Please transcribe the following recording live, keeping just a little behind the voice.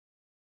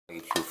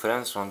YouTube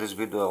friends. On this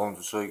video I want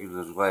to show you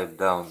the swipe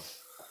down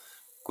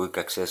quick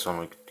access on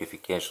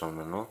notification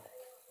menu.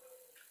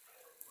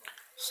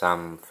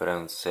 Some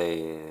friends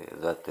say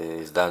that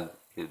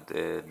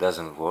it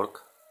doesn't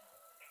work,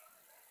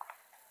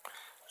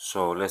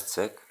 so let's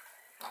check.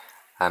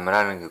 I'm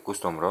running a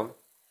custom ROM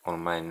on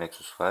my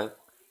Nexus 5,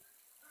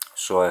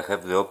 so I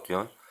have the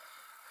option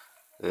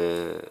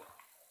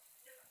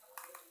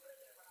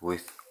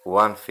with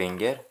one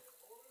finger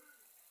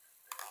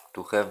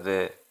to have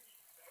the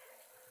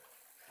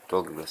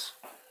toggles.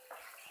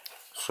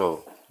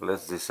 So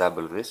let's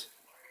disable this.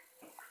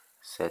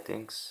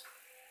 Settings,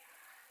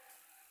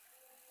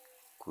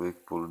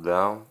 quick pull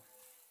down.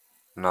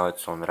 Now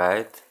it's on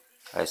right.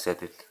 I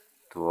set it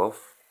to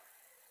off.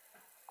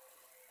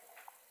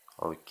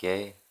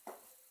 Okay.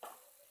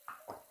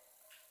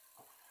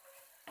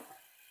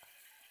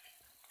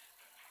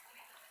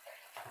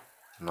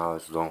 Now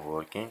it's not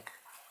working.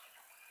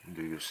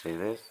 Do you see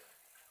this?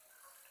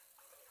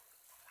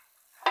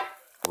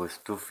 With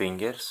two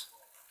fingers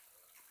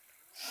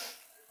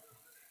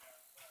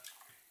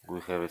we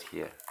have it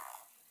here.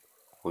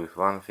 With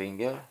one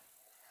finger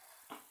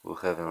we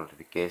have the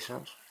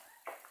notifications.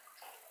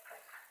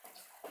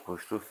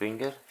 With two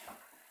fingers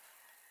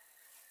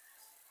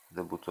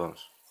the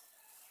buttons.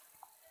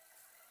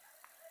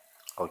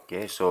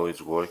 Okay, so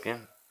it's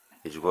working.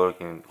 It's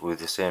working with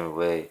the same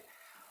way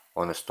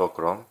on a stock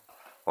ROM.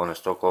 On a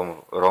stock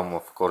ROM,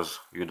 of course,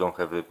 you don't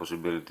have the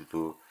possibility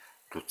to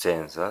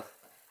change that.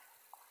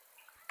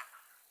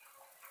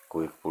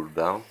 Quick pull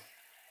down,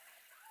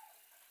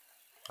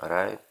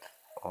 right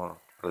or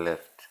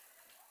left.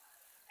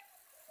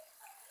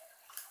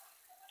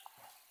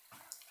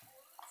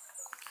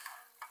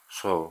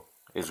 So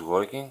it's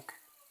working.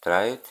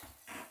 Try it.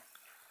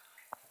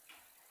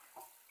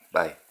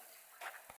 Bye.